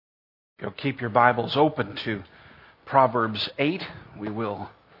You'll keep your Bibles open to Proverbs 8. We will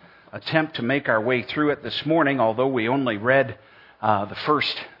attempt to make our way through it this morning, although we only read the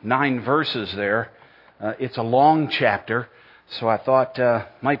first 9 verses there. It's a long chapter, so I thought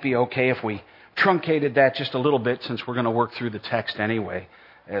might be okay if we truncated that just a little bit, since we're going to work through the text anyway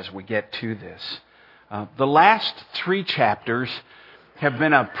as we get to this. The last 3 chapters have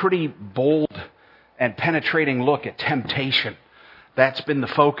been a pretty bold and penetrating look at temptation. That's been the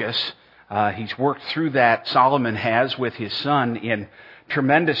focus. He's worked through that, Solomon has, with his son in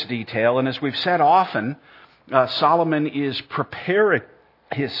tremendous detail. And as we've said often, Solomon is preparing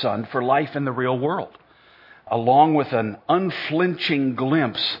his son for life in the real world, along with an unflinching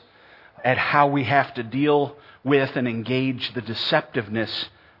glimpse at how we have to deal with and engage the deceptiveness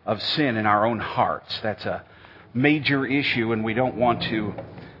of sin in our own hearts. That's a major issue, and we don't want to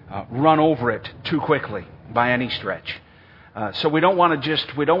run over it too quickly by any stretch. So we don't want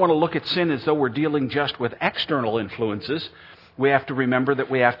to look at sin as though we're dealing just with external influences. We have to remember that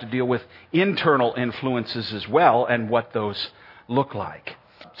we have to deal with internal influences as well, and what those look like.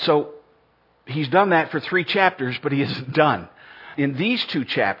 So he's done that for 3 chapters, but he isn't done. In these 2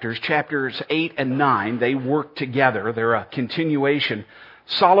 chapters, chapters 8 and 9, they work together. They're a continuation.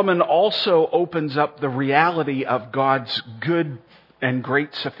 Solomon also opens up the reality of God's good and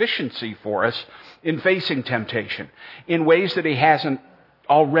great sufficiency for us in facing temptation in ways that he hasn't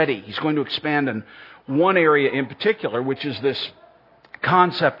already. He's going to expand in one area in particular, which is this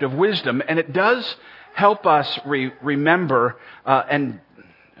concept of wisdom. And it does help us remember,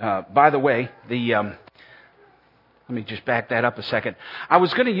 by the way, let me just back that up a second. I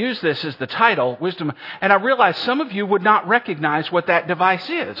was going to use this as the title, Wisdom, and I realized some of you would not recognize what that device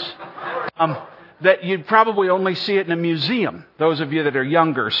is. That you'd probably only see it in a museum, those of you that are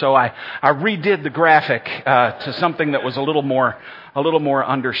younger. So I redid the graphic to something that was a little more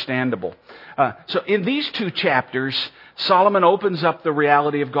understandable. So in these 2 chapters, Solomon opens up the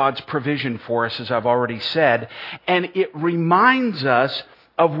reality of God's provision for us, as I've already said, and it reminds us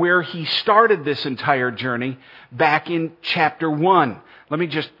of where he started this entire journey back in chapter 1. Let me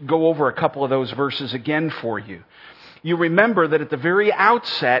just go over a couple of those verses again for you. You remember that at the very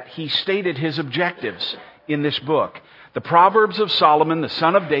outset, he stated his objectives in this book. The Proverbs of Solomon, the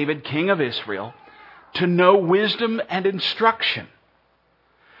son of David, king of Israel, to know wisdom and instruction,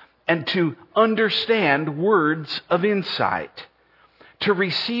 and to understand words of insight, to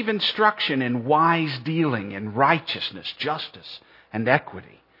receive instruction in wise dealing, in righteousness, justice, and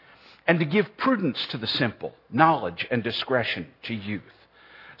equity, and to give prudence to the simple, knowledge and discretion to youth.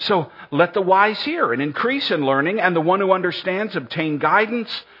 So let the wise hear and increase in learning, and the one who understands obtain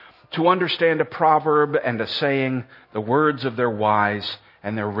guidance to understand a proverb and a saying, the words of their wise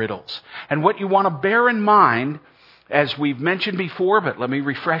and their riddles. And what you want to bear in mind, as we've mentioned before, but let me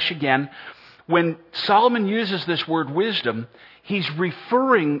refresh again, when Solomon uses this word wisdom, he's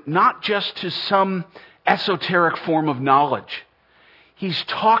referring not just to some esoteric form of knowledge. He's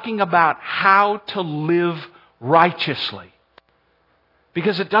talking about how to live righteously.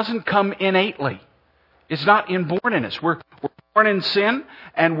 Because it doesn't come innately. It's not inborn in us. We're born in sin,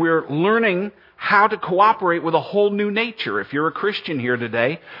 and we're learning how to cooperate with a whole new nature. If you're a Christian here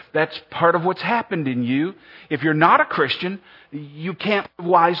today, that's part of what's happened in you. If you're not a Christian, you can't live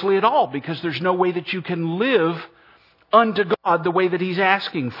wisely at all, because there's no way that you can live unto God the way that He's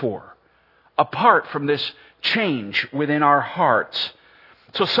asking for, apart from this change within our hearts.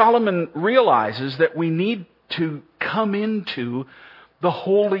 So Solomon realizes that we need to come into the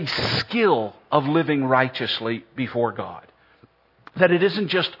holy skill of living righteously before God. That it isn't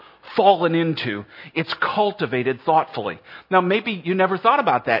just fallen into, it's cultivated thoughtfully. Now, maybe you never thought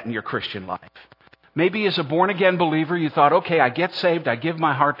about that in your Christian life. Maybe as a born-again believer, you thought, okay, I get saved, I give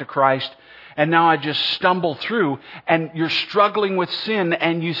my heart to Christ, and now I just stumble through, and you're struggling with sin,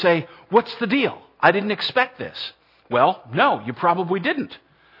 and you say, what's the deal? I didn't expect this. Well, no, you probably didn't.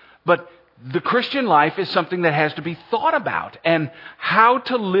 But the Christian life is something that has to be thought about, and how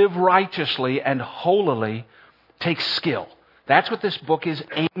to live righteously and holily takes skill. That's what this book is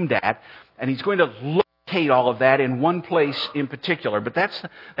aimed at, and he's going to locate all of that in one place in particular. But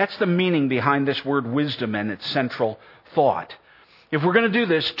that's the meaning behind this word wisdom and its central thought. If we're going to do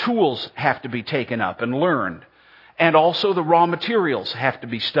this, tools have to be taken up and learned, and also the raw materials have to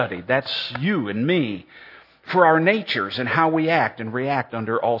be studied. That's you and me, for our natures and how we act and react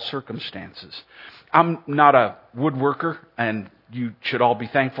under all circumstances. I'm not a woodworker, and you should all be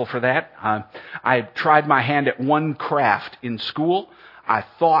thankful for that. I tried my hand at one craft in school. I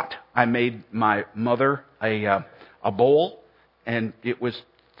thought I made my mother a bowl, and it was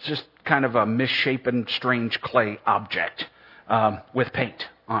just kind of a misshapen, strange clay object with paint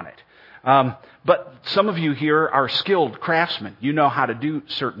on it. But some of you here are skilled craftsmen. You know how to do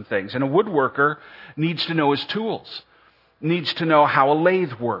certain things. And a woodworker needs to know his tools, needs to know how a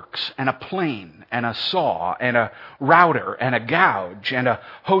lathe works, and a plane, and a saw, and a router, and a gouge, and a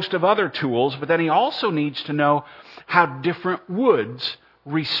host of other tools. But then he also needs to know how different woods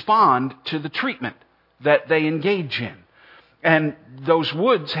respond to the treatment that they engage in. And those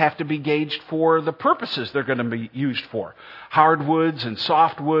woods have to be gauged for the purposes they're going to be used for. Hardwoods and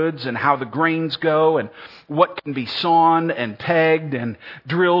softwoods, and how the grains go, and what can be sawn and pegged and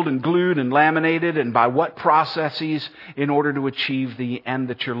drilled and glued and laminated, and by what processes in order to achieve the end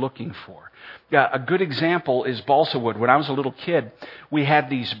that you're looking for. A good example is balsa wood. When I was a little kid, we had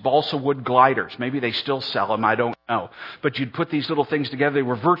these balsa wood gliders. Maybe they still sell them, I don't know. But you'd put these little things together. They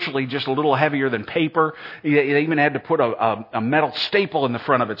were virtually just a little heavier than paper. They even had to put a metal staple in the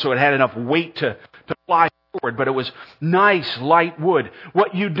front of it so it had enough weight to fly forward. But it was nice, light wood.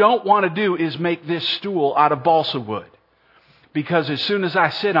 What you don't want to do is make this stool out of balsa wood, because as soon as I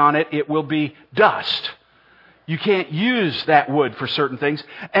sit on it, it will be dust. You can't use that wood for certain things.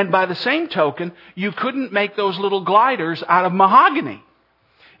 And by the same token, you couldn't make those little gliders out of mahogany.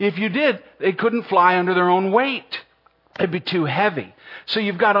 If you did, they couldn't fly under their own weight. It'd be too heavy. So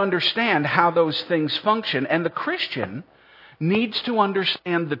you've got to understand how those things function. And the Christian needs to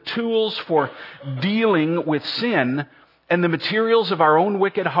understand the tools for dealing with sin and the materials of our own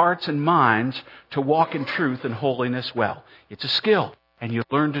wicked hearts and minds to walk in truth and holiness well. It's a skill. And you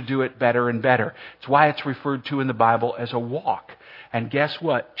learn to do it better and better. It's why it's referred to in the Bible as a walk. And guess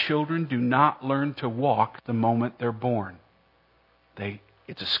what? Children do not learn to walk the moment they're born.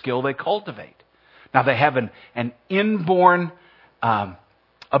 It's a skill they cultivate. Now, they have an inborn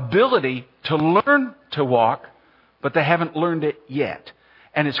ability to learn to walk, but they haven't learned it yet.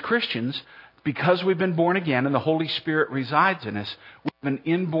 And as Christians, because we've been born again and the Holy Spirit resides in us, we have an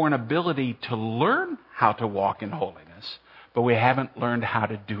inborn ability to learn how to walk in holiness. But we haven't learned how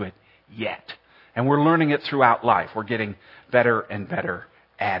to do it yet. And we're learning it throughout life. We're getting better and better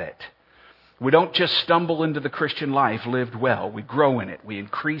at it. We don't just stumble into the Christian life lived well. We grow in it. We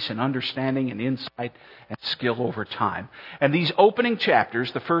increase in understanding and insight and skill over time. And these opening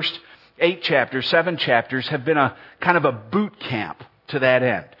chapters, the first 7 chapters, have been a kind of a boot camp to that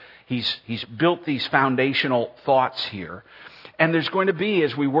end. He's built these foundational thoughts here. And there's going to be,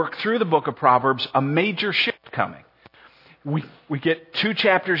 as we work through the book of Proverbs, a major shift coming. We get 2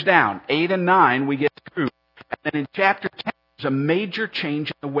 chapters down, 8 and 9 we get through. And then in chapter 10, there's a major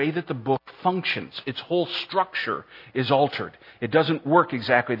change in the way that the book functions. Its whole structure is altered. It doesn't work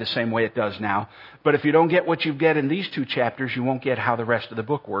exactly the same way it does now. But if you don't get what you get in these 2 chapters, you won't get how the rest of the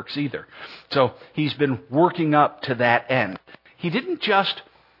book works either. So he's been working up to that end.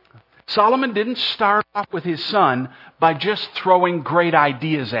 Solomon didn't start off with his son by just throwing great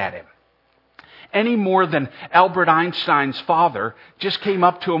ideas at him. Any more than Albert Einstein's father just came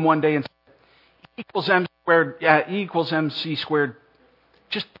up to him one day and said, E equals MC squared.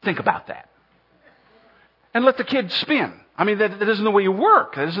 Just think about that. And let the kid spin. I mean, that isn't the way you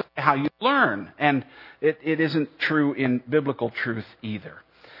work. That isn't how you learn. And it isn't true in biblical truth either.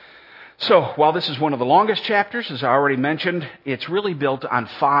 So, while this is one of the longest chapters, as I already mentioned, it's really built on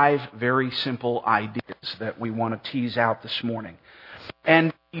 5 very simple ideas that we want to tease out this morning.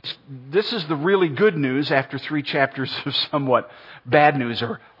 And this is the really good news after 3 chapters of somewhat bad news,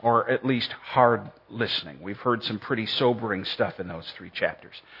 or at least hard listening. We've heard some pretty sobering stuff in those 3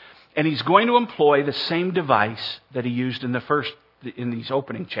 chapters. And he's going to employ the same device that he used in these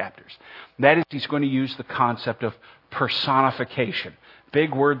opening chapters. That is, he's going to use the concept of personification.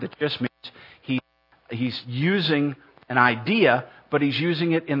 Big word that just means he's using an idea, but he's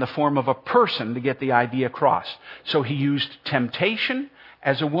using it in the form of a person to get the idea across. So he used temptation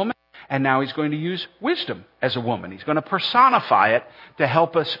as a woman, and now he's going to use wisdom as a woman. He's going to personify it to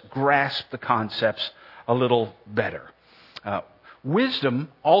help us grasp the concepts a little better. Wisdom,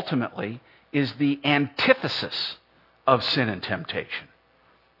 ultimately, is the antithesis of sin and temptation.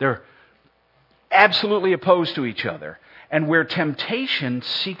 They're absolutely opposed to each other. And where temptation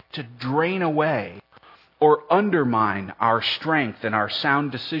seeks to drain away or undermine our strength and our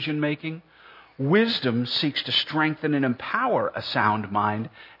sound decision-making, wisdom seeks to strengthen and empower a sound mind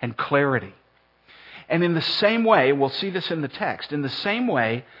and clarity. And in the same way, we'll see this in the text, in the same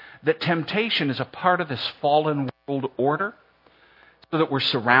way that temptation is a part of this fallen world order, so that we're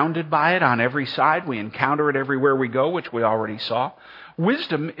surrounded by it on every side, we encounter it everywhere we go, which we already saw.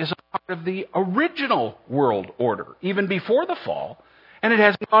 Wisdom is a part of the original world order, even before the fall, and it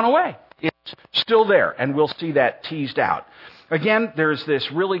hasn't gone away. It's still there, and we'll see that teased out. Again, there's this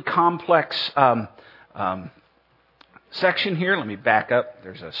really complex section here. Let me back up.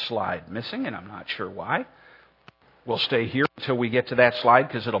 There's a slide missing, and I'm not sure why. We'll stay here until we get to that slide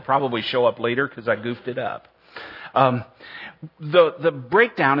because it'll probably show up later because I goofed it up. The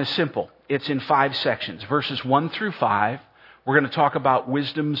breakdown is simple. It's in 5 sections. Verses 1 through 5, we're going to talk about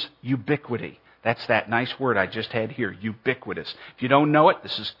wisdom's ubiquity. That's that nice word I just had here, ubiquitous. If you don't know it,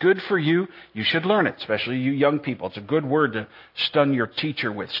 this is good for you. You should learn it, especially you young people. It's a good word to stun your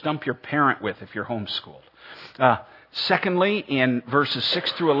teacher with, stump your parent with if you're homeschooled. Secondly, in verses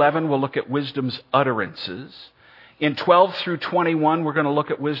 6 through 11, we'll look at wisdom's utterances. In 12 through 21, we're going to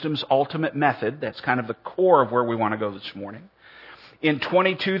look at wisdom's ultimate method. That's kind of the core of where we want to go this morning. In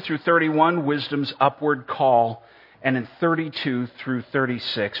 22 through 31, wisdom's upward call. And in 32 through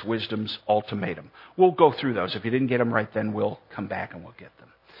 36, wisdom's ultimatum. We'll go through those. If you didn't get them right, then we'll come back and we'll get them.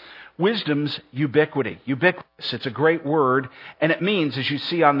 Wisdom's ubiquity. Ubiquitous. It's a great word. And it means, as you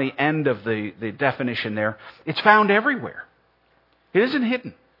see on the end of the definition there, it's found everywhere. It isn't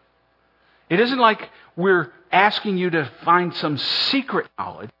hidden. It isn't like we're asking you to find some secret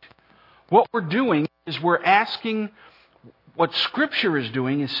knowledge. What we're doing is we're asking, what Scripture is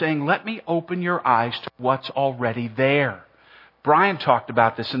doing is saying, let me open your eyes to what's already there. Brian talked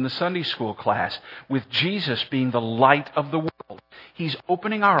about this in the Sunday school class, with Jesus being the light of the world. He's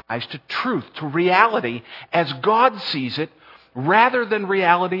opening our eyes to truth, to reality as God sees it, rather than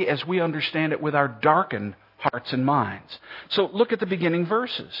reality as we understand it with our darkened hearts and minds. So look at the beginning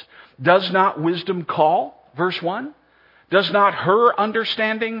verses. Does not wisdom call? Verse 1. Does not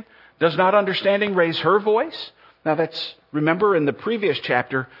understanding raise her voice? Now remember in the previous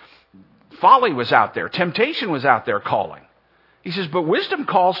chapter, folly was out there. Temptation was out there calling. He says, but wisdom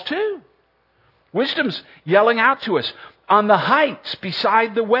calls too. Wisdom's yelling out to us. On the heights,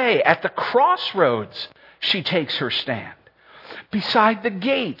 beside the way, at the crossroads, she takes her stand. Beside the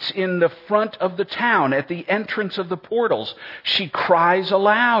gates, in the front of the town, at the entrance of the portals, she cries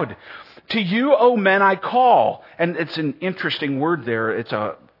aloud. To you, O men, I call. And it's an interesting word there. It's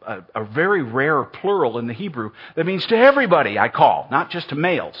a very rare plural in the Hebrew that means to everybody I call, not just to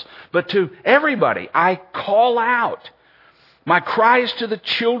males, but to everybody I call out. My cry is to the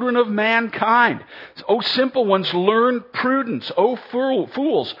children of mankind. O simple ones, learn prudence. O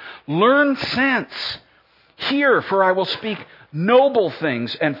fools, learn sense. Hear, for I will speak noble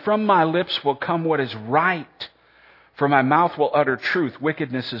things, and from my lips will come what is right. For my mouth will utter truth.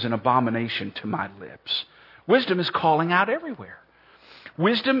 Wickedness is an abomination to my lips. Wisdom is calling out everywhere.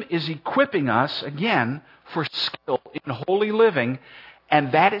 Wisdom is equipping us, again, for skill in holy living,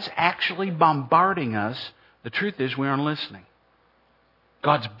 and that is actually bombarding us. The truth is, we aren't listening.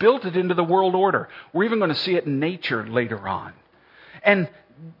 God's built it into the world order. We're even going to see it in nature later on. And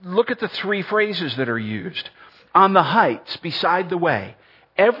look at the 3 phrases that are used. On the heights, beside the way.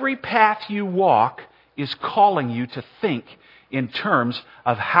 Every path you walk is calling you to think in terms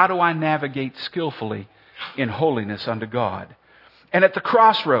of how do I navigate skillfully in holiness unto God. And at the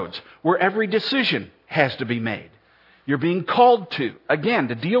crossroads, where every decision has to be made. You're being called to, again,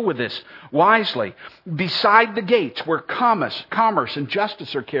 to deal with this wisely. Beside the gates, where commerce and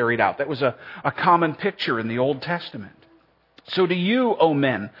justice are carried out. That was a common picture in the Old Testament. So to you, O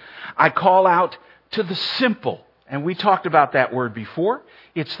men, I call out to the simple. And we talked about that word before.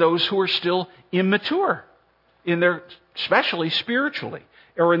 It's those who are still immature, especially spiritually,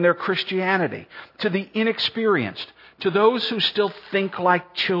 or in their Christianity. To the inexperienced. To those who still think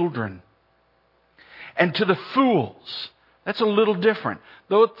like children. And to the fools. That's a little different.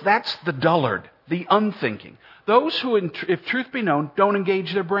 Though that's the dullard, the unthinking. Those who, if truth be known, don't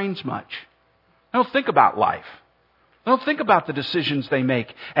engage their brains much. They don't think about life. They don't think about the decisions they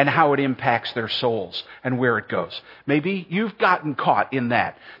make and how it impacts their souls and where it goes. Maybe you've gotten caught in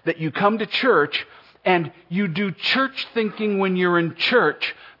that you come to church and you do church thinking when you're in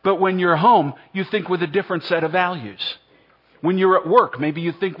church, but when you're home, you think with a different set of values. When you're at work, maybe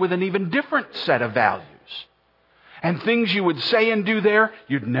you think with an even different set of values. And things you would say and do there,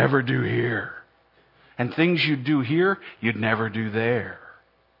 you'd never do here. And things you'd do here, you'd never do there.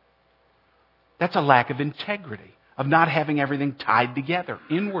 That's a lack of integrity, of not having everything tied together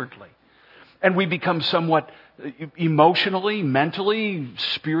inwardly. And we become somewhat emotionally, mentally,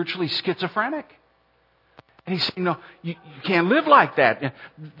 spiritually schizophrenic. And he's saying, no, you can't live like that.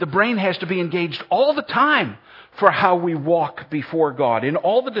 The brain has to be engaged all the time for how we walk before God in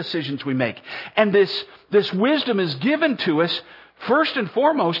all the decisions we make. And this wisdom is given to us first and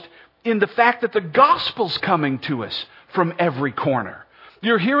foremost in the fact that the gospel's coming to us from every corner.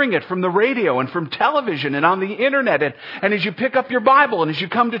 You're hearing it from the radio and from television and on the internet. And as you pick up your Bible and as you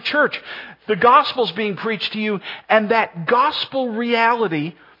come to church, the gospel's being preached to you. And that gospel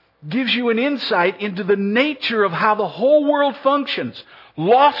reality gives you an insight into the nature of how the whole world functions.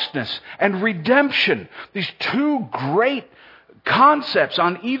 Lostness and redemption. These two great concepts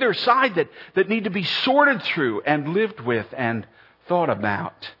on either side that need to be sorted through and lived with and thought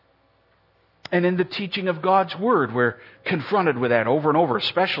about. And in the teaching of God's Word, we're confronted with that over and over,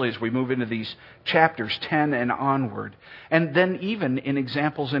 especially as we move into these chapters 10 and onward. And then even in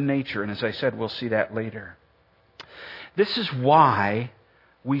examples in nature. And as I said, we'll see that later. This is why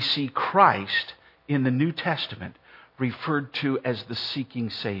we see Christ in the New Testament referred to as the seeking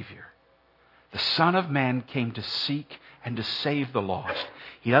Savior. The Son of Man came to seek and to save the lost.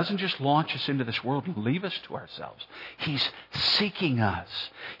 He doesn't just launch us into this world and leave us to ourselves. He's seeking us.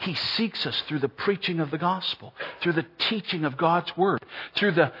 He seeks us through the preaching of the gospel, through the teaching of God's Word,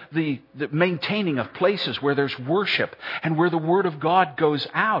 through the maintaining of places where there's worship and where the Word of God goes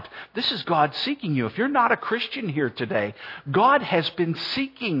out. This is God seeking you. If you're not a Christian here today, God has been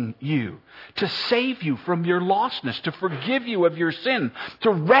seeking you to save you from your lostness, to forgive you of your sin, to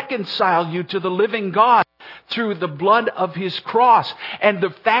reconcile you to the living God through the blood of His cross. And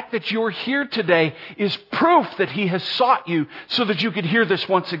the fact that you're here today is proof that He has sought you so that you could hear this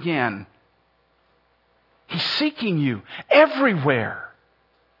once again. He's seeking you everywhere.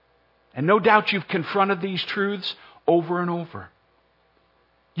 And no doubt you've confronted these truths over and over.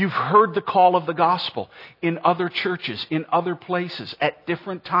 You've heard the call of the gospel in other churches, in other places, at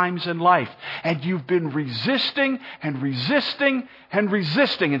different times in life. And you've been resisting and resisting and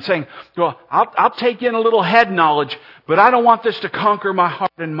resisting and saying, well, I'll take in a little head knowledge, but I don't want this to conquer my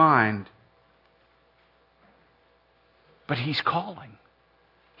heart and mind. But He's calling.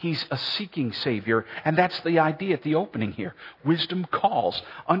 He's a seeking Savior, and that's the idea at the opening here. Wisdom calls.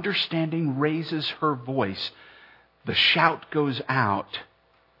 Understanding raises her voice. The shout goes out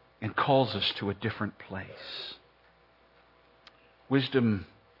and calls us to a different place. Wisdom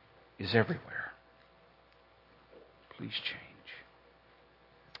is everywhere. Please change.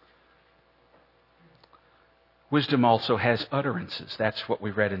 Wisdom also has utterances. That's what we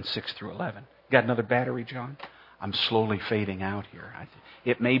read in 6 through 11. Got another battery, John? I'm slowly fading out here.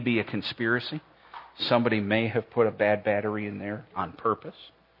 It may be a conspiracy. Somebody may have put a bad battery in there on purpose.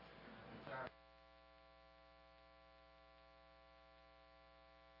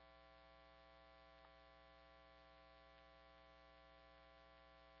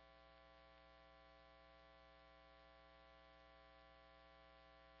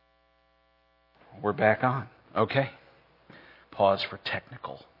 We're back on. Okay. Pause for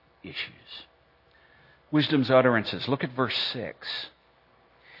technical issues. Wisdom's utterances. Look at verse 6.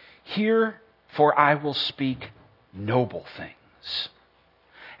 Hear, for I will speak noble things,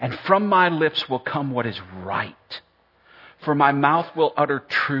 and from my lips will come what is right. For my mouth will utter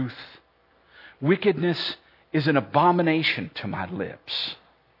truth. Wickedness is an abomination to my lips.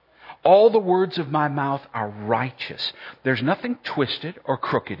 All the words of my mouth are righteous. There's nothing twisted or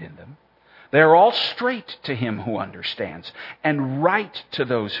crooked in them. They are all straight to him who understands, and right to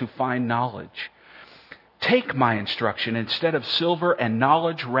those who find knowledge. Take my instruction instead of silver, and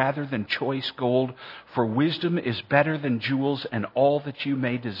knowledge rather than choice gold, for wisdom is better than jewels, and all that you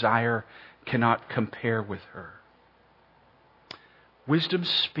may desire cannot compare with her. Wisdom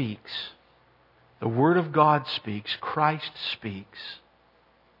speaks. The Word of God speaks. Christ speaks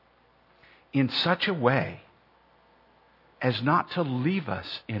in such a way as not to leave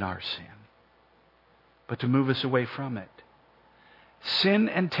us in our sin, but to move us away from it. Sin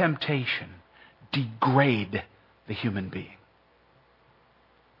and temptation degrade the human being.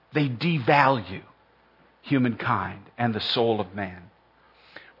 They devalue humankind and the soul of man.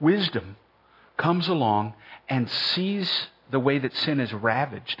 Wisdom comes along and sees the way that sin has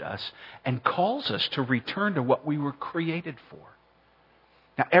ravaged us and calls us to return to what we were created for.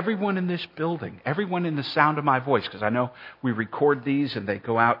 Now, everyone in this building, everyone in the sound of my voice, because I know we record these and they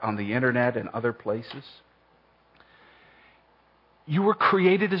go out on the internet and other places. You were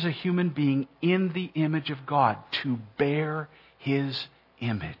created as a human being in the image of God to bear His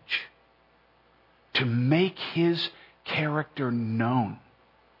image, to make His character known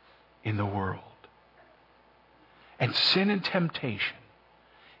in the world. And sin and temptation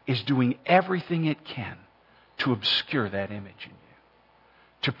is doing everything it can to obscure that image in you,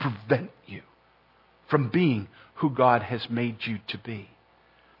 to prevent you from being who God has made you to be.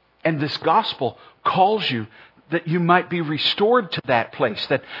 And this gospel calls you that you might be restored to that place,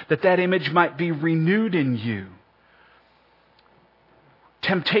 that image might be renewed in you.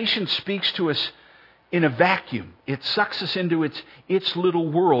 Temptation speaks to us in a vacuum. It sucks us into its little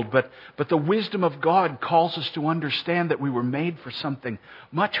world, but the wisdom of God calls us to understand that we were made for something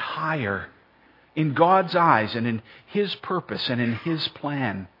much higher in God's eyes and in His purpose and in His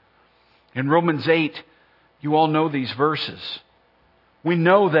plan In Romans 8, you all know these verses. We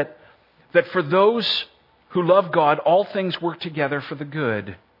know that for those who love God, all things work together for the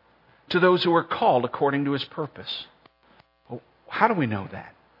good, to those who are called according to His purpose. Well, how do we know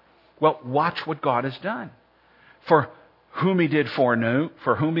that? Well, watch what God has done. For whom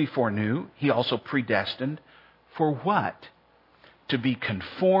He foreknew, He also predestined. For what? To be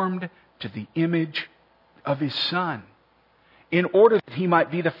conformed to the image of His Son, in order that He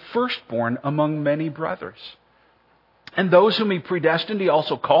might be the firstborn among many brothers. And those whom He predestined, He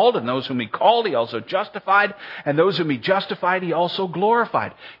also called. And those whom He called, He also justified. And those whom He justified, He also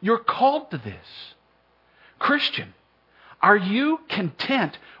glorified. You're called to this. Christian, are you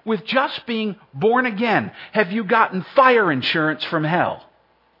content with just being born again? Have you gotten fire insurance from hell?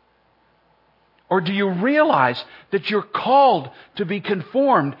 Or do you realize that you're called to be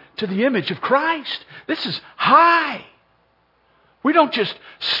conformed to the image of Christ? This is high. We don't just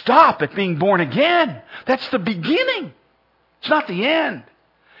stop at being born again. That's the beginning. It's not the end.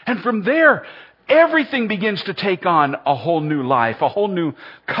 And from there, everything begins to take on a whole new life, a whole new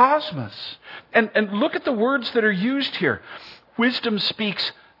cosmos. And look at the words that are used here. Wisdom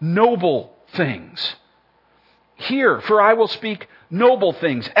speaks noble things. Here, for I will speak noble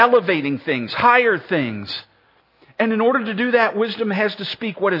things, elevating things, higher things. And in order to do that, wisdom has to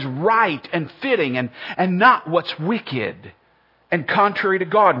speak what is right and fitting and not what's wicked and contrary to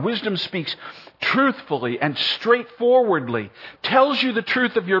God. Wisdom speaks truthfully and straightforwardly, tells you the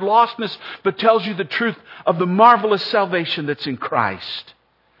truth of your lostness, but tells you the truth of the marvelous salvation that's in Christ.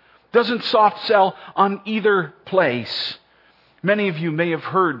 Doesn't soft sell on either place. Many of you may have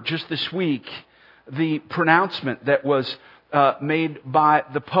heard just this week the pronouncement that was made by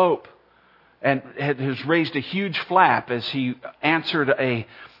the Pope, and has raised a huge flap as he answered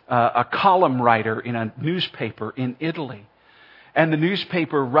a column writer in a newspaper in Italy. And the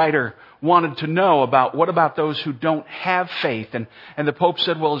newspaper writer wanted to know what about those who don't have faith? And the Pope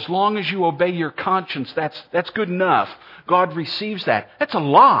said, well, as long as you obey your conscience, that's good enough. God receives that. That's a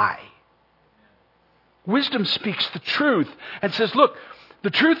lie. Wisdom speaks the truth and says, look, the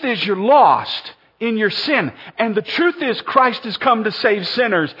truth is you're lost in your sin. And the truth is Christ has come to save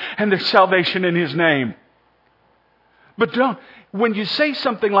sinners, and there's salvation in His name. But when you say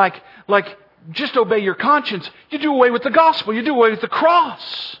something like just obey your conscience, you do away with the gospel. You do away with the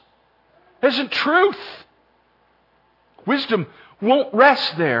cross. That isn't truth. Wisdom won't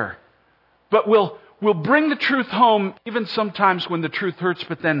rest there, but will bring the truth home, even sometimes when the truth hurts,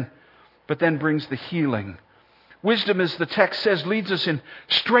 but then brings the healing. Wisdom, as the text says, leads us in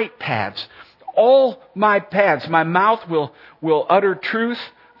straight paths. All my paths, my mouth will utter truth,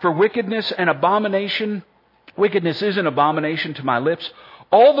 for wickedness and abomination. Wickedness is an abomination to my lips.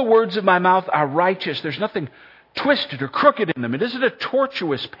 All the words of my mouth are righteous. There's nothing twisted or crooked in them. It isn't a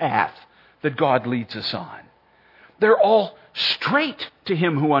tortuous path that God leads us on. They're all straight to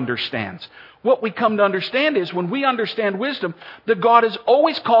him who understands. What we come to understand is, when we understand wisdom, that God is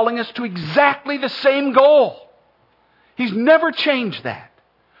always calling us to exactly the same goal. He's never changed that.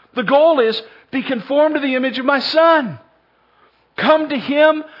 The goal is, be conformed to the image of my Son. Come to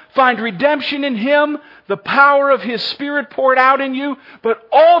Him, find redemption in Him, the power of His Spirit poured out in you, but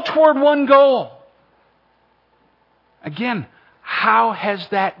all toward one goal. Again, how has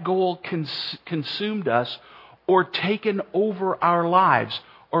that goal consumed us or taken over our lives?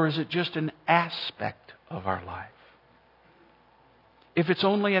 Or is it just an aspect of our life? If it's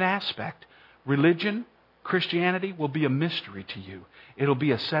only an aspect, religion, Christianity will be a mystery to you. It'll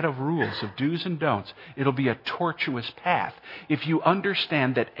be a set of rules of do's and don'ts. It'll be a tortuous path. If you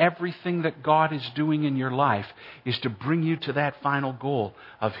understand that everything that God is doing in your life is to bring you to that final goal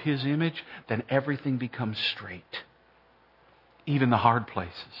of His image, then everything becomes straight. Even the hard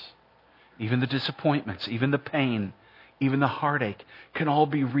places, even the disappointments, even the pain, even the heartache can all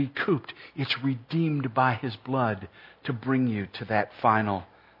be recouped. It's redeemed by His blood to bring you to that final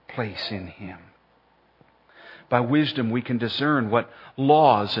place in Him. By wisdom, we can discern what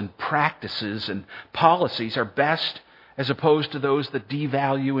laws and practices and policies are best, as opposed to those that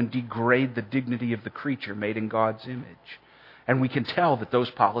devalue and degrade the dignity of the creature made in God's image. And we can tell that those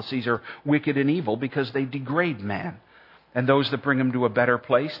policies are wicked and evil because they degrade man. And those that bring him to a better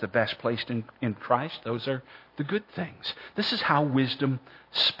place, the best place in Christ, those are the good things. This is how wisdom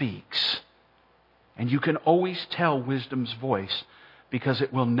speaks. And you can always tell wisdom's voice because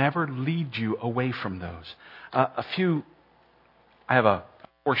it will never lead you away from those. I have a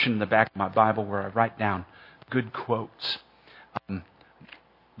portion in the back of my Bible where I write down good quotes.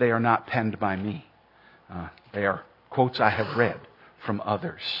 They are not penned by me. They are quotes I have read from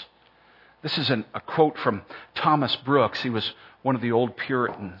others. This is a quote from Thomas Brooks. He was one of the old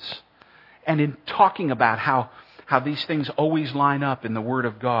Puritans. And in talking about how these things always line up in the Word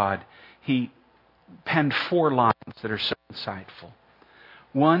of God, he penned 4 lines that are so insightful.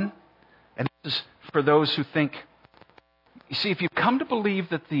 One, and this is for those who think, you see, if you come to believe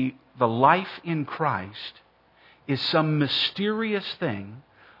that the life in Christ is some mysterious thing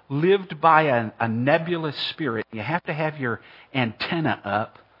lived by a nebulous spirit, you have to have your antenna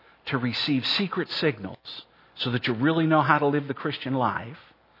up to receive secret signals so that you really know how to live the Christian life.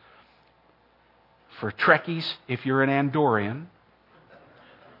 For Trekkies, if you're an Andorian.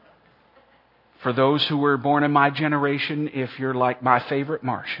 For those who were born in my generation, if you're like my favorite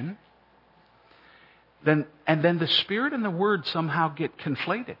Martian. Then the Spirit and the Word somehow get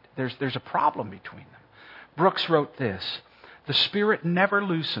conflated. There's a problem between them. Brooks wrote this: the Spirit never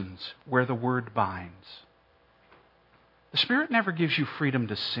loosens where the Word binds. The Spirit never gives you freedom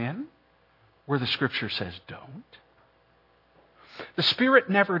to sin where the Scripture says don't. The Spirit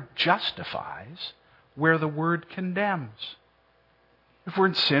never justifies where the Word condemns. If we're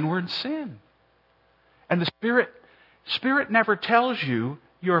in sin, we're in sin. And the Spirit never tells you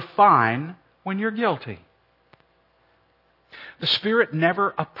you're fine when you're guilty. The Spirit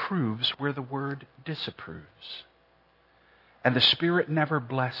never approves where the Word disapproves. And the Spirit never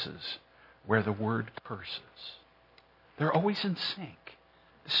blesses where the Word curses. They're always in sync.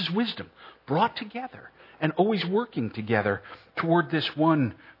 This is wisdom brought together and always working together toward this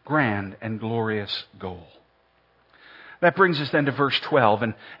one grand and glorious goal. That brings us then to verse 12.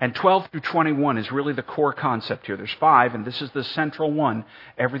 And 12 through 21 is really the core concept here. There's 5, and this is the central one.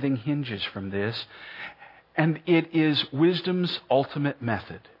 Everything hinges from this. And it is wisdom's ultimate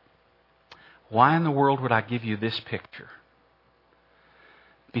method. Why in the world would I give you this picture?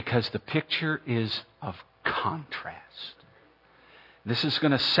 Because the picture is of contrast. This is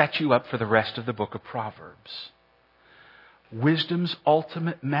going to set you up for the rest of the book of Proverbs. Wisdom's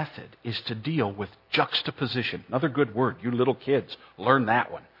ultimate method is to deal with juxtaposition. Another good word. You little kids, learn that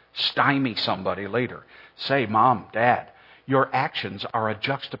one. Stymie somebody later. Say, Mom, Dad, your actions are a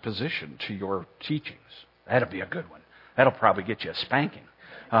juxtaposition to your teachings. That'll be a good one. That'll probably get you a spanking.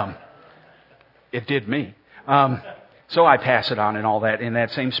 It did me. So I pass it on and all that in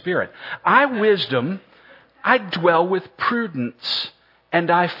that same spirit. I dwell with prudence, and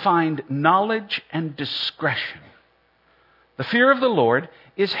I find knowledge and discretion. The fear of the Lord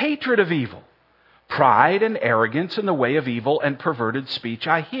is hatred of evil. Pride and arrogance in the way of evil and perverted speech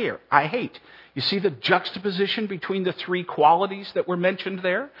I hate. You see the juxtaposition between the 3 qualities that were mentioned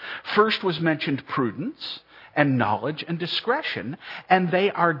there? First was mentioned prudence and knowledge and discretion, and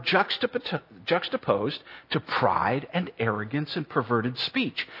they are juxtaposed to pride and arrogance and perverted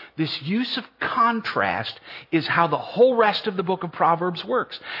speech. This use of contrast is how the whole rest of the book of Proverbs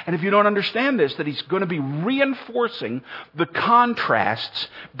works. And if you don't understand this, that he's going to be reinforcing the contrasts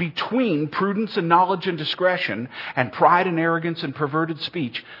between prudence and knowledge and discretion and pride and arrogance and perverted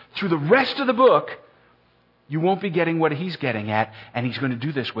speech through the rest of the book, you won't be getting what he's getting at, and he's going to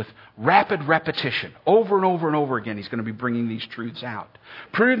do this with rapid repetition. Over and over and over again, he's going to be bringing these truths out.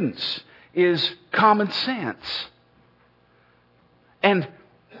 Prudence is common sense. And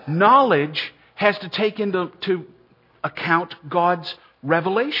knowledge has to take into account God's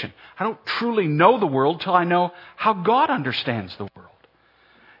revelation. I don't truly know the world till I know how God understands the world.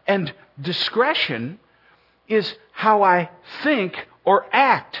 And discretion is how I think or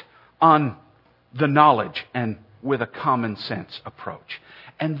act on the knowledge and with a common sense approach.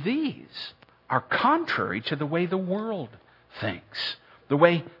 And these are contrary to the way the world thinks, the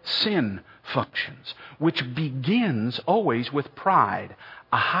way sin functions, which begins always with pride,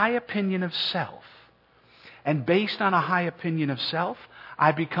 a high opinion of self. And based on a high opinion of self,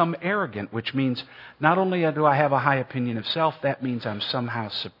 I become arrogant, which means not only do I have a high opinion of self, that means I'm somehow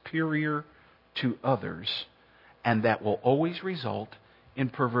superior to others, and that will always result in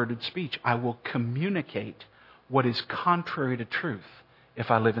perverted speech. I will communicate what is contrary to truth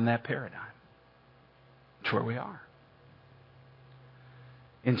if I live in that paradigm. That's where we are.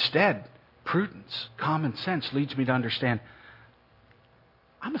 Instead, prudence, common sense leads me to understand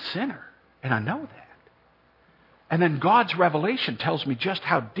I'm a sinner, and I know that. And then God's revelation tells me just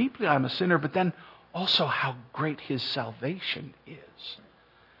how deeply I'm a sinner, but then also how great His salvation is.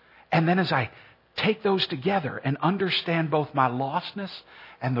 And then as I take those together and understand both my lostness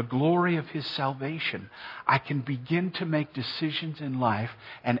and the glory of His salvation, I can begin to make decisions in life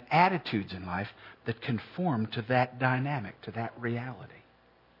and attitudes in life that conform to that dynamic, to that reality.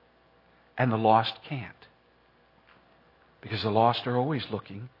 And the lost can't. Because the lost are always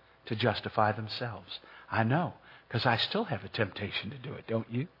looking to justify themselves. I know, because I still have a temptation to do it, don't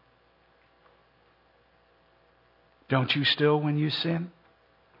you? Don't you still when you sin?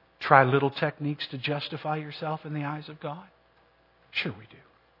 try little techniques to justify yourself in the eyes of God? Sure we do.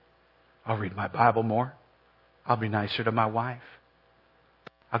 I'll read my Bible more. I'll be nicer to my wife.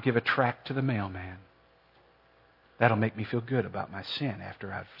 I'll give a tract to the mailman. That'll make me feel good about my sin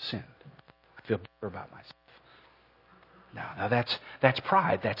after I've sinned. I feel better about myself. Now that's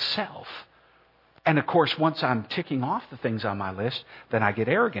pride. That's self. And of course, once I'm ticking off the things on my list, then I get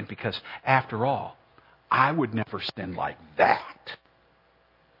arrogant because, after all, I would never sin like that.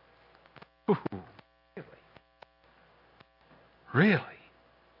 Ooh, really? Really?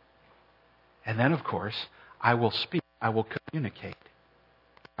 And then, of course, I will speak. I will communicate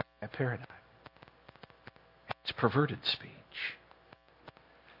a paradigm. It's perverted speech.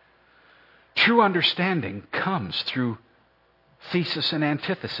 True understanding comes through thesis and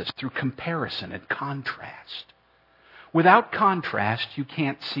antithesis, through comparison and contrast. Without contrast, you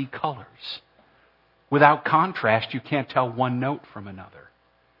can't see colors. Without contrast, you can't tell one note from another.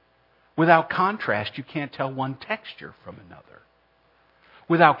 Without contrast, you can't tell one texture from another.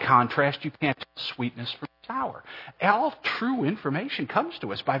 Without contrast, you can't tell sweetness from sour. All true information comes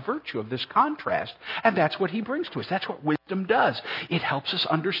to us by virtue of this contrast, and that's what he brings to us. That's what wisdom does. It helps us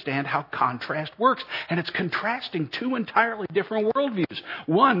understand how contrast works, and it's contrasting two entirely different worldviews.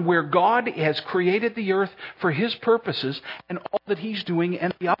 One where God has created the earth for His purposes and all that He's doing,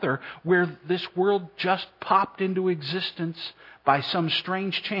 and the other where this world just popped into existence by some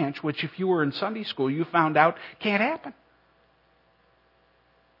strange chance, which if you were in Sunday school, you found out can't happen.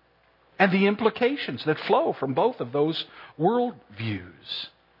 And the implications that flow from both of those worldviews.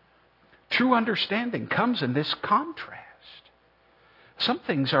 True understanding comes in this contrast. Some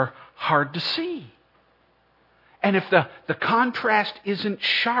things are hard to see. And if the contrast isn't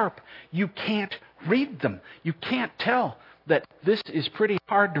sharp, you can't read them. You can't tell that this is pretty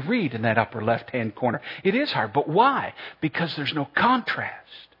hard to read in that upper left-hand corner. It is hard, but why? Because there's no contrast.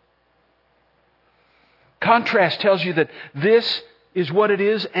 Contrast tells you that this is what it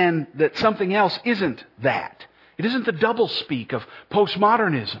is and that something else isn't that. It isn't the doublespeak of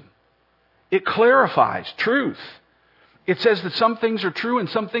postmodernism. It clarifies truth. It says that some things are true and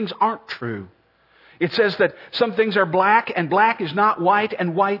some things aren't true. It says that some things are black and black is not white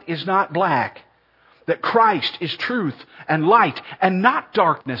and white is not black. That Christ is truth and light and not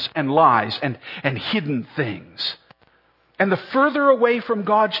darkness and lies and hidden things. And the further away from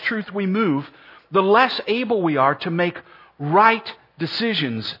God's truth we move, the less able we are to make right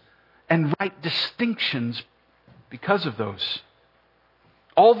decisions and right distinctions because of those.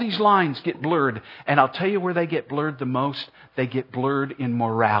 All these lines get blurred, and I'll tell you where they get blurred the most. They get blurred in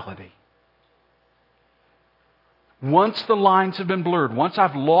morality. Once the lines have been blurred, once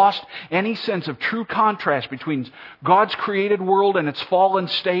I've lost any sense of true contrast between God's created world and its fallen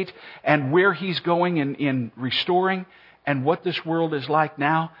state and where He's going in restoring and what this world is like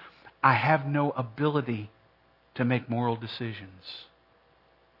now, I have no ability to make moral decisions.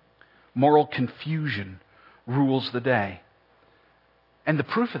 Moral confusion rules the day. And the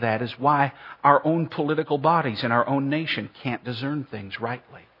proof of that is why our own political bodies in our own nation can't discern things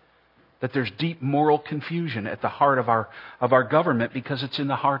rightly. That there's deep moral confusion at the heart of our government because it's in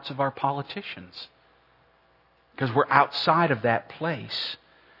the hearts of our politicians. Because we're outside of that place.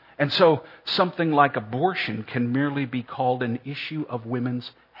 And so something like abortion can merely be called an issue of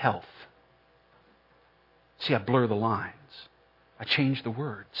women's health. See, I blur the lines. I change the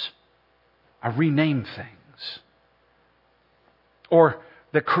words. I rename things. Or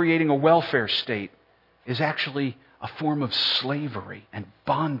that creating a welfare state is actually a form of slavery and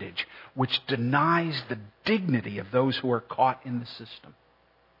bondage which denies the dignity of those who are caught in the system.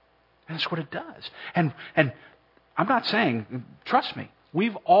 And that's what it does. And I'm not saying, trust me,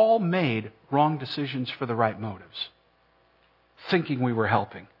 we've all made wrong decisions for the right motives. Thinking we were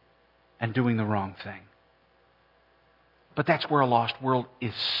helping and doing the wrong thing. But that's where a lost world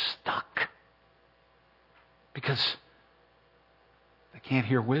is stuck. Because they can't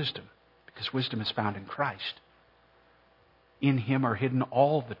hear wisdom. Because wisdom is found in Christ. In Him are hidden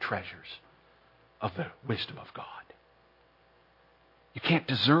all the treasures of the wisdom of God. You can't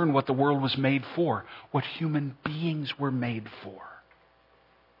discern what the world was made for, what human beings were made for,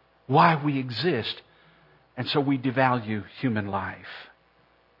 why we exist, and so we devalue human life.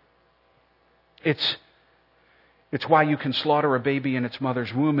 It's why you can slaughter a baby in its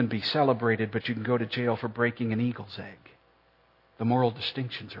mother's womb and be celebrated, but you can go to jail for breaking an eagle's egg. The moral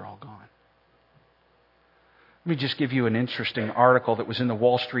distinctions are all gone. Let me just give you an interesting article that was in the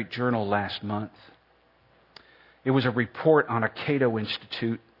Wall Street Journal last month. It was a report on a Cato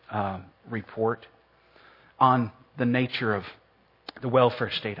Institute report on the nature of the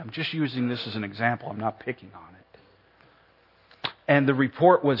welfare state. I'm just using this as an example. I'm not picking on it. And the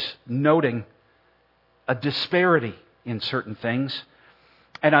report was noting a disparity in certain things.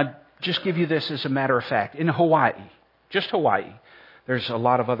 And I'll just give you this as a matter of fact. In Hawaii, just Hawaii, there's a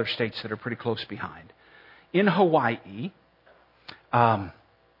lot of other states that are pretty close behind. In Hawaii, an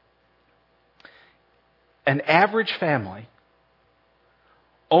average family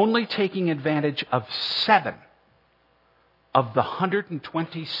only taking advantage of 7 of the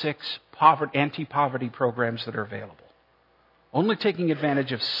 126 anti-poverty programs that are available. Only taking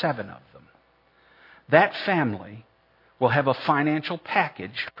advantage of 7 of them. That family will have a financial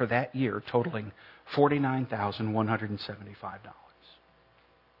package for that year totaling $49,175.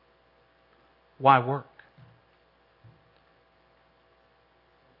 Why work?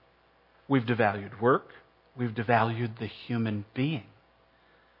 We've devalued work. We've devalued the human being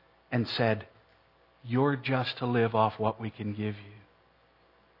and said, you're just to live off what we can give you.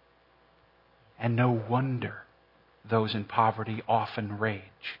 And no wonder those in poverty often rage.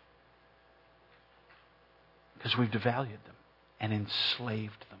 Because we've devalued them and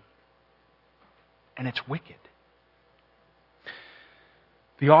enslaved them. And it's wicked.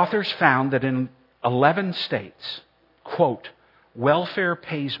 The authors found that in 11 states, quote, welfare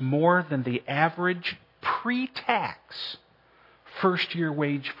pays more than the average pre-tax first-year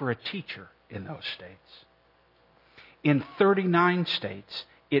wage for a teacher in those states. In 39 states,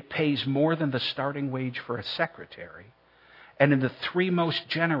 it pays more than the starting wage for a secretary. And in the 3 most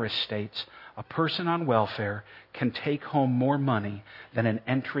generous states, a person on welfare can take home more money than an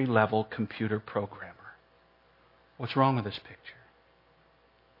entry-level computer programmer. What's wrong with this picture?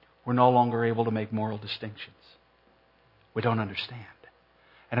 We're no longer able to make moral distinctions. We don't understand.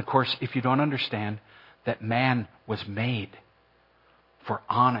 And of course, if you don't understand that man was made for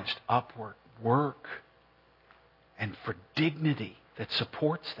honest, upward work and for dignity that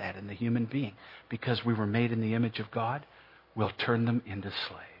supports that in the human being, because we were made in the image of God, we'll turn them into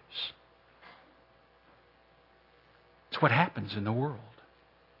slaves. It's what happens in the world.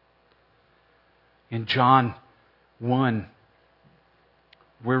 In John 1,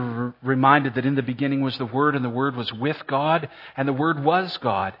 we're reminded that in the beginning was the Word, and the Word was with God, and the Word was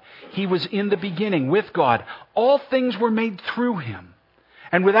God. He was in the beginning with God. All things were made through Him.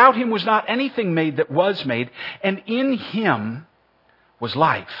 And without Him was not anything made that was made. And in Him was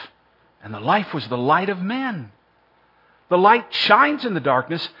life. And the life was the light of men. The light shines in the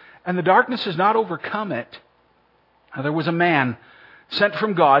darkness, and the darkness has not overcome it. Now, there was a man sent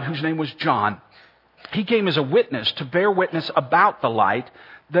from God whose name was John. He came as a witness to bear witness about the light,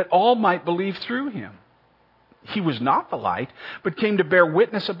 that all might believe through him. He was not the light, but came to bear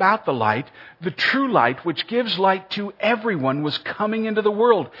witness about the light. The true light, which gives light to everyone, was coming into the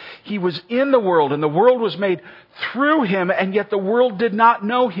world. He was in the world, and the world was made through him, and yet the world did not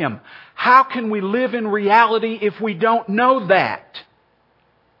know him. How can we live in reality if we don't know that?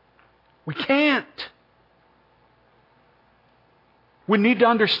 We can't. We need to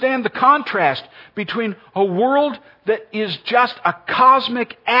understand the contrast between a world that is just a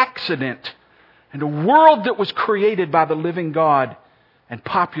cosmic accident and a world that was created by the living God and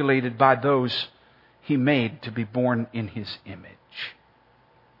populated by those He made to be born in His image.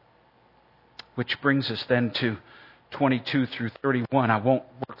 Which brings us then to 22 through 31. I won't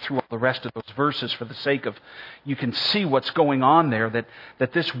work through all the rest of those verses for the sake of, you can see what's going on there,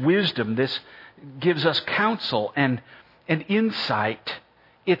 that this wisdom, this gives us counsel and insight.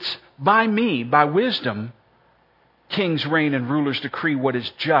 It's by me, by wisdom, kings reign and rulers decree what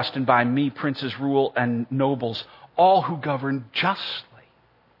is just, and by me princes rule and nobles, all who govern justly.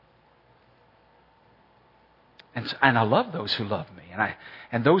 And I love those who love me,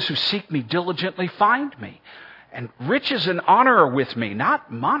 and those who seek me diligently find me. And riches and honor are with me,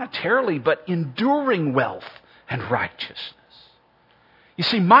 not monetarily, but enduring wealth and righteousness. You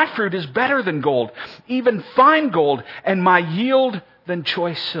see, my fruit is better than gold, even fine gold, and my yield than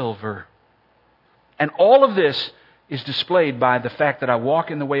choice silver. And all of this is displayed by the fact that I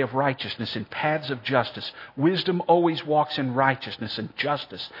walk in the way of righteousness, in paths of justice. Wisdom always walks in righteousness and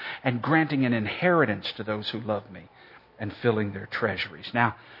justice, and granting an inheritance to those who love me, and filling their treasuries.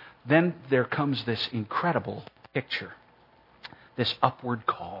 Now, then there comes this incredible picture, this upward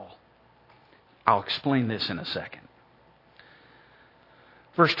call. I'll explain this in a second.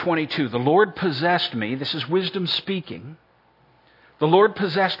 Verse 22, the Lord possessed me. This is wisdom speaking. The Lord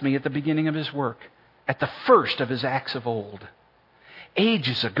possessed me at the beginning of His work, at the first of His acts of old.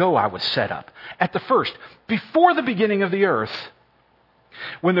 Ages ago I was set up, at the first, before the beginning of the earth.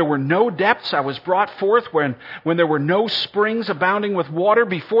 When there were no depths, I was brought forth. When there were no springs abounding with water,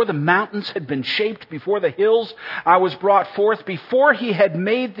 before the mountains had been shaped, before the hills, I was brought forth. Before He had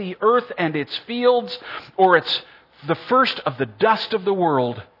made the earth and its fields, or its the first of the dust of the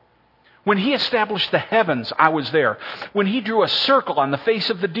world. When He established the heavens, I was there. When He drew a circle on the face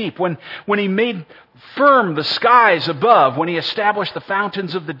of the deep. When He made firm the skies above. When He established the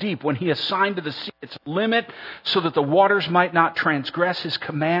fountains of the deep. When He assigned to the sea its limit so that the waters might not transgress His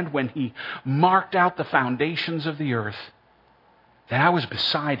command. When He marked out the foundations of the earth. Then I was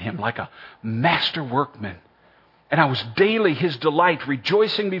beside Him like a master workman. And I was daily His delight,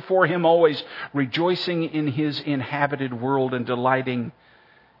 rejoicing before Him always, rejoicing in His inhabited world and delighting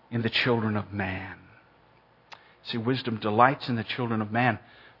in the children of man. See, wisdom delights in the children of man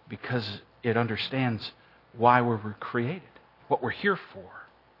because it understands why we were created, what we're here for.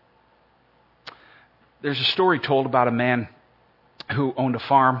 There's a story told about a man who owned a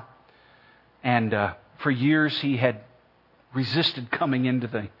farm, and for years he had resisted coming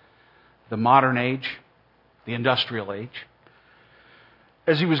into the modern age, the industrial age.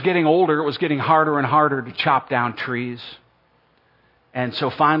 As he was getting older, it was getting harder and harder to chop down trees. And so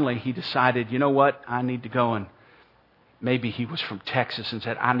finally he decided, you know what, I need to go, and maybe he was from Texas, and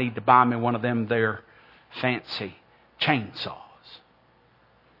said, I need to buy me one of them there fancy chainsaws.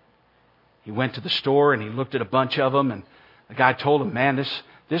 He went to the store and he looked at a bunch of them, and the guy told him, man,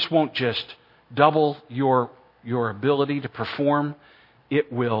 this won't just double your ability to perform,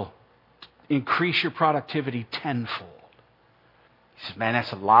 it will increase your productivity tenfold. He says, man,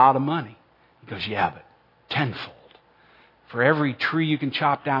 that's a lot of money. He goes, yeah, but tenfold. For every tree you can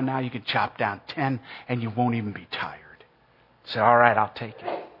chop down now, you can chop down 10 and you won't even be tired. He said, all right, I'll take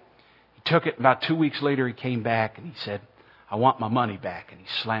it. He took it. About 2 weeks later, he came back and he said, I want my money back. And he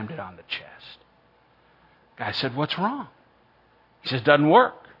slammed it on the chest. The guy said, what's wrong? He says, doesn't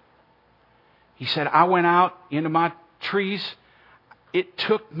work. He said, I went out into my trees. It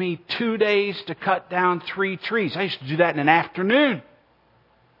took me 2 days to cut down 3 trees. I used to do that in an afternoon.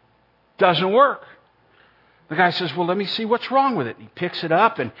 Doesn't work. The guy says, well, let me see what's wrong with it. He picks it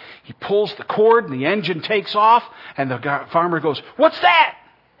up and he pulls the cord and the engine takes off, and the farmer goes, what's that?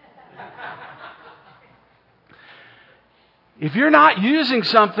 If you're not using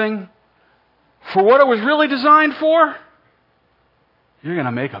something for what it was really designed for, you're going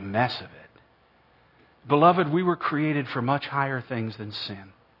to make a mess of it. Beloved, we were created for much higher things than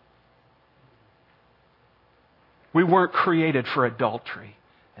sin. We weren't created for adultery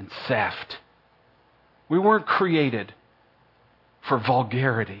and theft. We weren't created for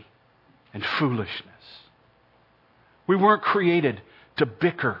vulgarity and foolishness. We weren't created to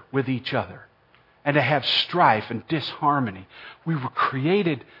bicker with each other and to have strife and disharmony. We were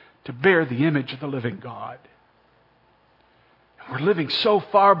created to bear the image of the living God. And we're living so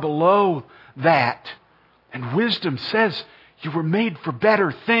far below that. And wisdom says you were made for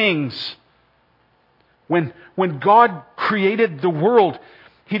better things. When God created the world,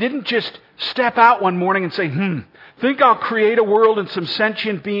 He didn't just step out one morning and say, think I'll create a world and some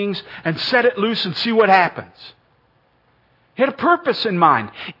sentient beings and set it loose and see what happens. He had a purpose in mind.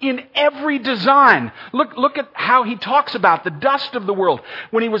 In every design, look at how He talks about the dust of the world.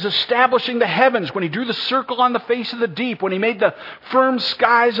 When He was establishing the heavens, when He drew the circle on the face of the deep, when He made the firm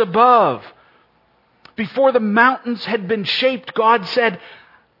skies above. Before the mountains had been shaped, God said,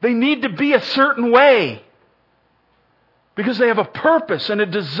 they need to be a certain way. Because they have a purpose and a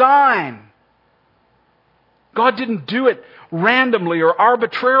design. God didn't do it randomly or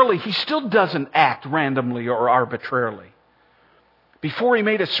arbitrarily. He still doesn't act randomly or arbitrarily. Before He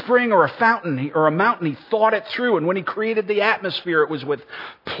made a spring or a fountain or a mountain, He thought it through. And when He created the atmosphere, it was with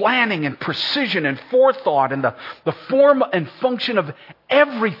planning and precision and forethought. And the form and function of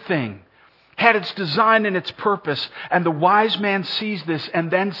everything had its design and its purpose. And the wise man sees this and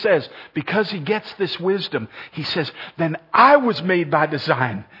then says, because he gets this wisdom, he says, then I was made by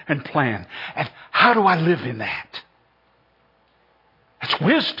design and plan. And how do I live in that? That's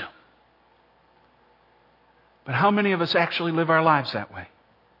wisdom. But how many of us actually live our lives that way?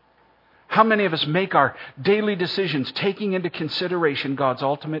 How many of us make our daily decisions taking into consideration God's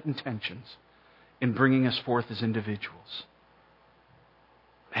ultimate intentions in bringing us forth as individuals?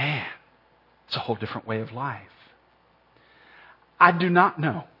 Man, it's a whole different way of life. I do not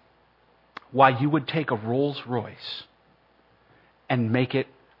know why you would take a Rolls Royce and make it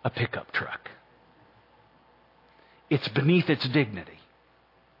a pickup truck. It's beneath its dignity.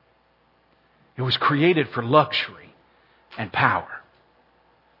 It was created for luxury and power.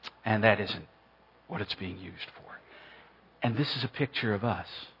 And that isn't what it's being used for. And this is a picture of us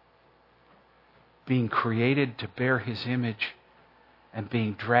being created to bear His image and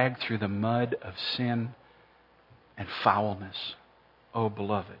being dragged through the mud of sin and foulness. Oh,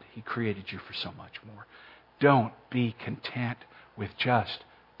 beloved, He created you for so much more. Don't be content with just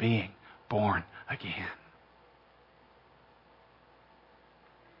being born again.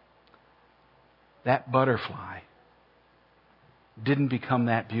 that butterfly didn't become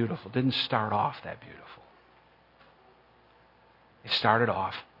that beautiful, didn't start off that beautiful. It started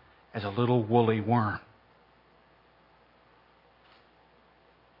off as a little woolly worm.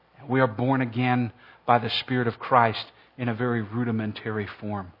 We are born again by the Spirit of Christ in a very rudimentary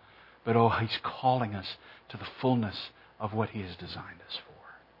form. But He's calling us to the fullness of what He has designed us for.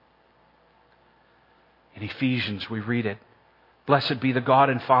 In Ephesians we read it, "Blessed be the God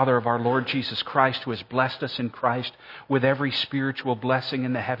and Father of our Lord Jesus Christ, who has blessed us in Christ with every spiritual blessing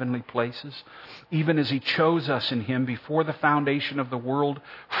in the heavenly places, even as He chose us in Him before the foundation of the world,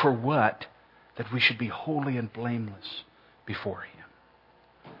 for what? That we should be holy and blameless before Him."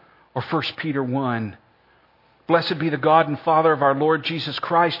 Or 1 Peter 1, "Blessed be the God and Father of our Lord Jesus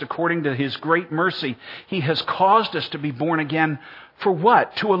Christ, according to His great mercy, He has caused us to be born again for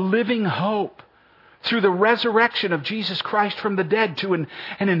what? To a living hope, through the resurrection of Jesus Christ from the dead, to an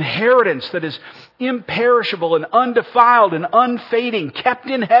inheritance that is imperishable and undefiled and unfading, kept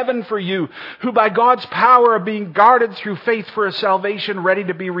in heaven for you, who by God's power are being guarded through faith for a salvation ready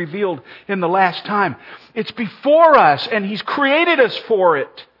to be revealed in the last time." It's before us, and He's created us for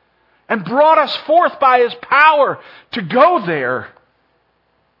it, and brought us forth by His power to go there.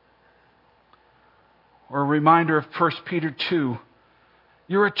 Or a reminder of 1 Peter 2,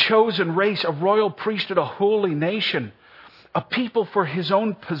 "You're a chosen race, a royal priesthood, a holy nation, a people for His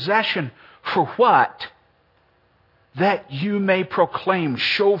own possession." For what? "That you may proclaim,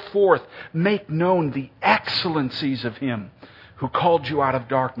 show forth, make known the excellencies of Him who called you out of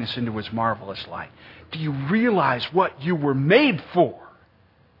darkness into His marvelous light." Do you realize what you were made for?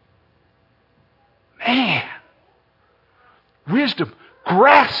 Man, wisdom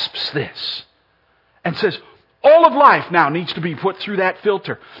grasps this and says, all of life now needs to be put through that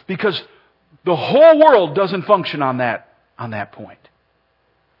filter, because the whole world doesn't function on that point.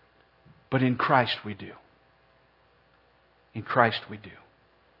 But in Christ we do. In Christ we do.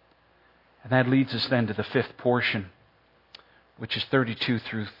 And that leads us then to the fifth portion, which is 32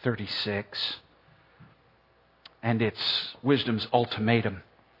 through 36. And it's wisdom's ultimatum.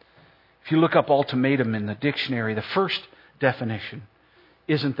 If you look up ultimatum in the dictionary, the first definition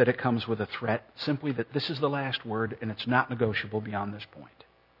isn't that it comes with a threat, simply that this is the last word and it's not negotiable beyond this point.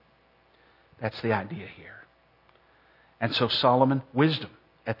 That's the idea here. And so Solomon, wisdom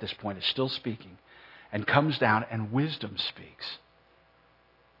at this point, is still speaking and comes down, and wisdom speaks.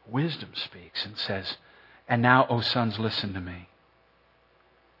 Wisdom speaks and says, "And now, O sons, listen to me.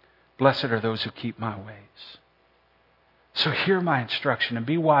 Blessed are those who keep my ways. So hear my instruction and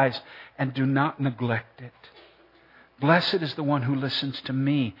be wise and do not neglect it. Blessed is the one who listens to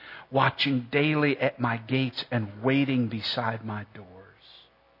me, watching daily at my gates and waiting beside my doors.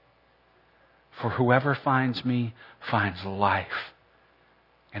 For whoever finds me finds life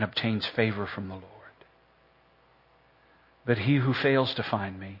and obtains favor from the Lord. But he who fails to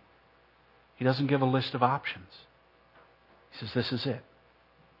find me," he doesn't give a list of options. He says, this is it.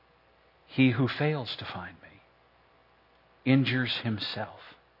 "He who fails to find me injures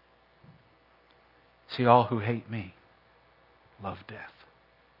himself. See, all who hate me love death."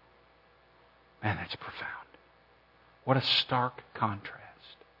 Man, that's profound. What a stark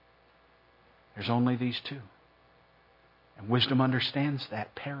contrast. There's only these two. And wisdom understands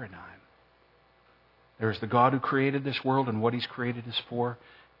that paradigm. There is the God who created this world and what He's created us for,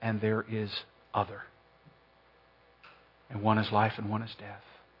 and there is other. And one is life and one is death.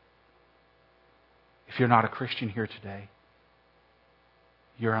 If you're not a Christian here today,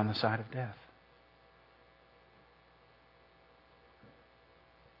 you're on the side of death.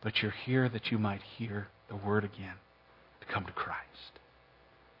 But you're here that you might hear the word again, to come to Christ,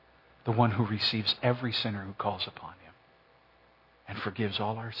 the one who receives every sinner who calls upon Him and forgives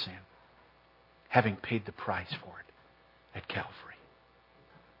all our sin, having paid the price for it at Calvary.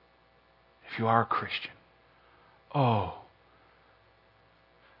 If you are a Christian,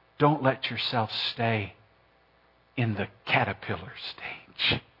 don't let yourself stay in the caterpillar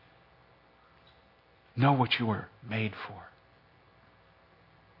stage. Know what you were made for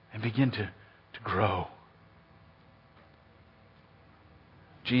and begin to grow.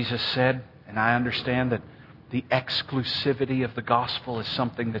 Jesus said, and I understand that the exclusivity of the gospel is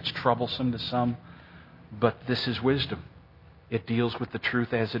something that's troublesome to some, but this is wisdom. It deals with the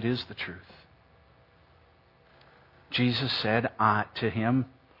truth as it is the truth. Jesus said to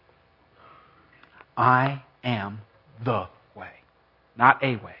him, "I am the way," not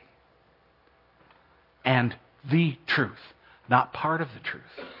a way, and the truth, not part of the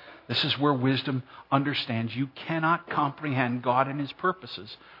truth. This is where wisdom understands you cannot comprehend God and His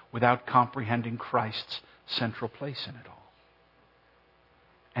purposes without comprehending Christ's central place in it all.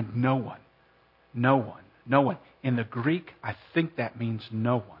 And no one No one. No one. In the Greek, I think that means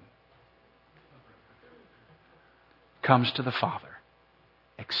no one comes to the Father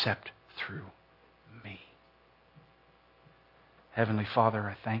except through me. Heavenly Father,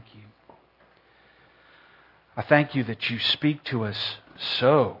 I thank you. I thank you that you speak to us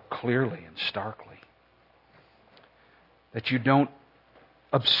so clearly and starkly. That you don't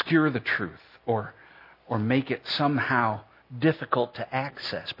obscure the truth or make it somehow difficult to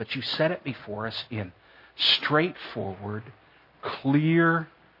access, but you set it before us in straightforward, clear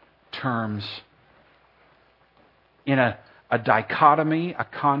terms, in a dichotomy, a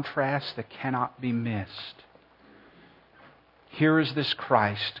contrast that cannot be missed. Here is this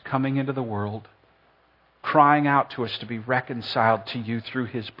Christ coming into the world, crying out to us to be reconciled to you through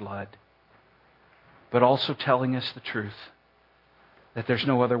His blood, but also telling us the truth that there's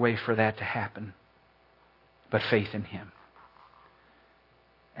no other way for that to happen but faith in Him.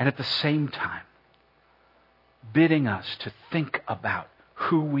 And at the same time, bidding us to think about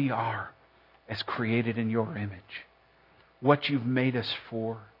who we are as created in your image, what you've made us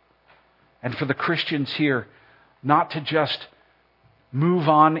for. And for the Christians here, not to just move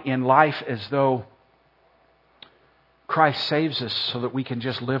on in life as though Christ saves us so that we can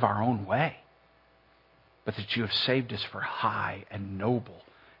just live our own way, but that you have saved us for high and noble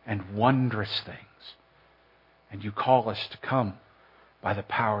and wondrous things. And you call us to come by the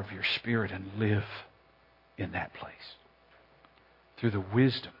power of your Spirit and live in that place through the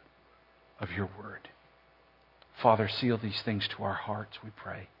wisdom of your word. Father, seal these things to our hearts, we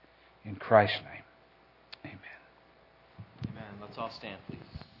pray. In Christ's name, amen. Amen. Let's all stand, please.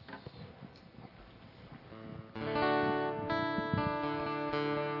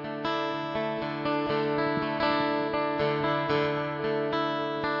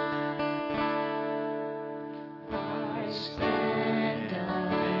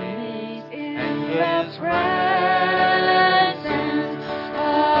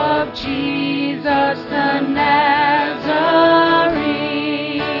 Jesus the Nazarene,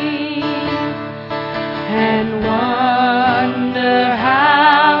 and wonder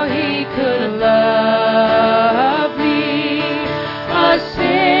how He could love me, a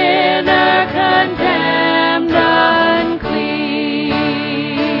sinner condemned unclean.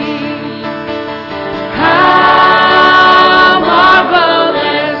 How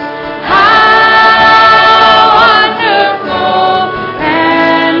marvelous, how wonderful,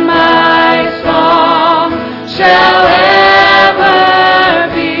 and my song shall ever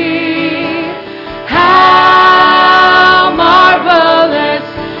be. How marvelous,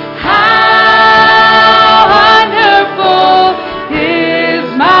 how wonderful is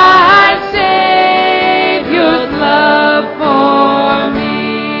my Savior's love for me.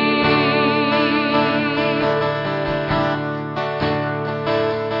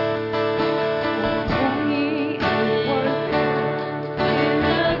 In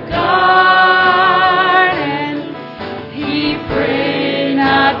the garden, He prayed,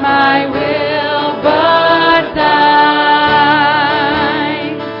 not my will, but thine.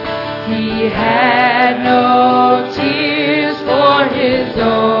 He had no tears for His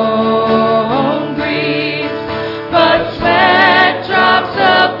own grief, but sweat drops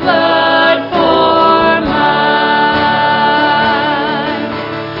of blood for mine.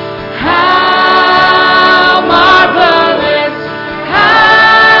 How marvelous,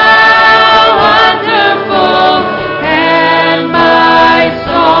 how wonderful, and my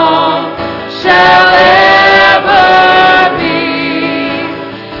song shall ever be.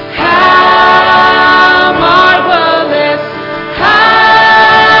 How marvelous, how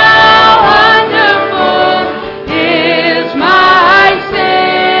wonderful is my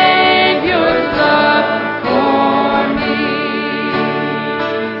Savior's love for me.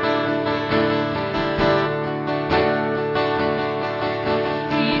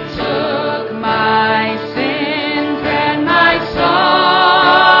 He took my sins and my sorrows.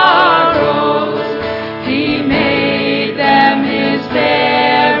 He made them His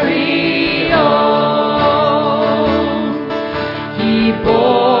very own. He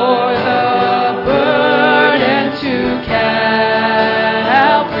bore the burden to Calvary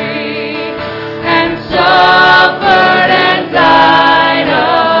and suffered and died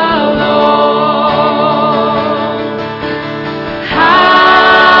alone.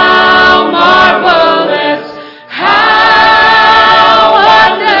 How marvelous, how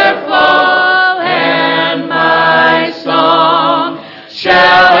wonderful, and my song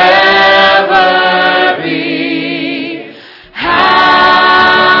shall ever be.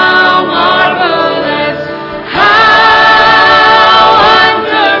 How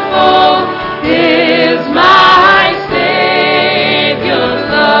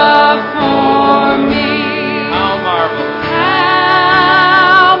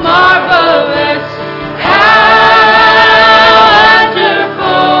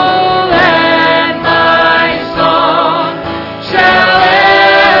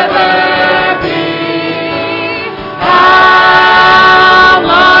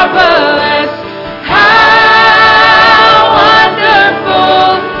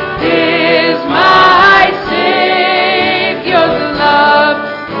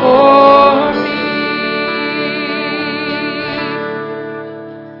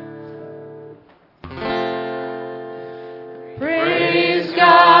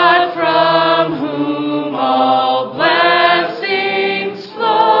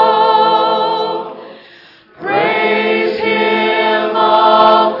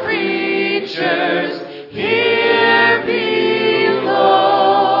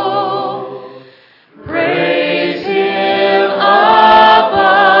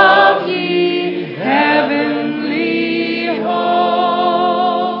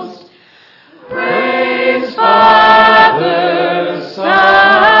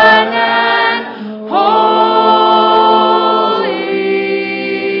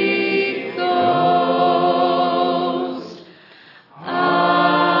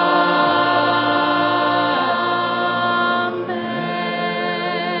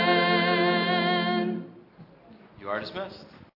dismissed.